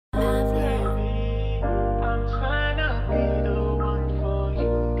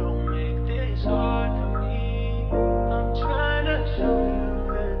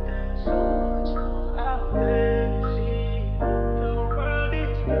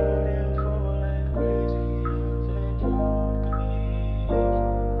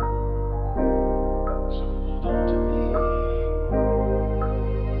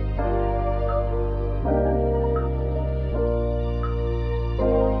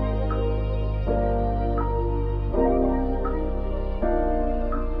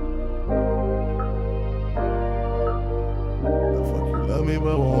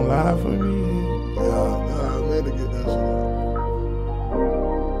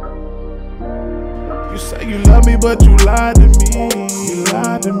say you love me, but you lied to me. You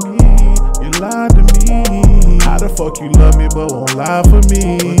lied to me. You lied to me. How the fuck you love me, but won't lie for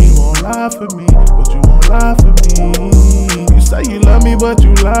me? But you won't lie for me. But you won't lie for me. You say you love me, but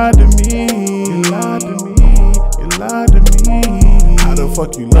you lied to me. You lied to me. You lied to me. How the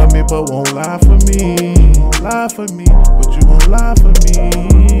fuck you love me, but won't lie for me? Won't lie for me, but you won't lie for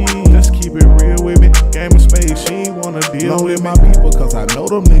me. Just keep it real with me. Game of space, she ain't wanna deal with my people, cause I know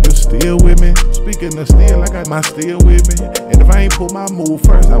them niggas still with me. Speaking of still, I got my steel with me. And if I ain't put my move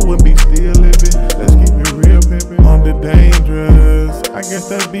first, I wouldn't be still living. Let's keep it real, baby. On the dangerous, I guess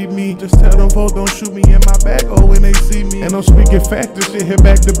that be me. Just tell them folks don't shoot me in my back, oh, when they see me. And I'm speaking fact, this shit hit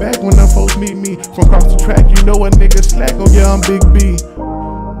back to back when them folks meet me. From across the track, you know a nigga slack, oh yeah, I'm Big B.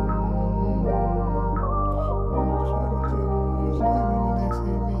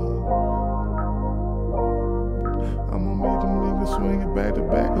 I'ma make them niggas swing it back to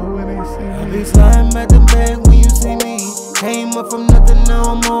back, oh, when they see me. They slime back to back when you see me. Came up from nothing, now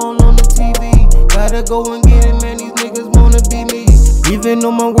I'm all on the TV. Gotta go and get it, man, these niggas wanna be me. Even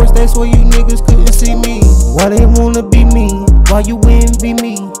on my worst, that's why you niggas couldn't see me. Why they wanna be me? Why you envy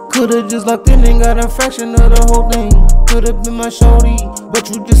me? Could've just locked in and got a fraction of the whole thing. Could've been my shorty, but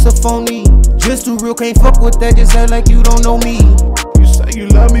you just a phony. Just too real, can't fuck with that, just act like you don't know me. You say you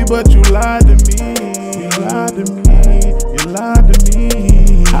love me, but you lied to me. You lied to me. You lied to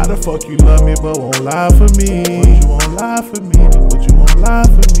me. How the fuck you love me, but won't lie for me? But you won't lie for me. But you won't lie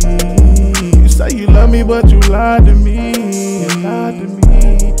for me. You say you love me, but you lied to me. You lied to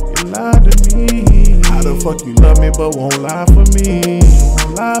me. You lied to me. How the fuck you love me, but won't lie for me? You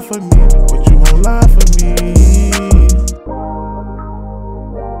won't lie for me. But you won't lie for me.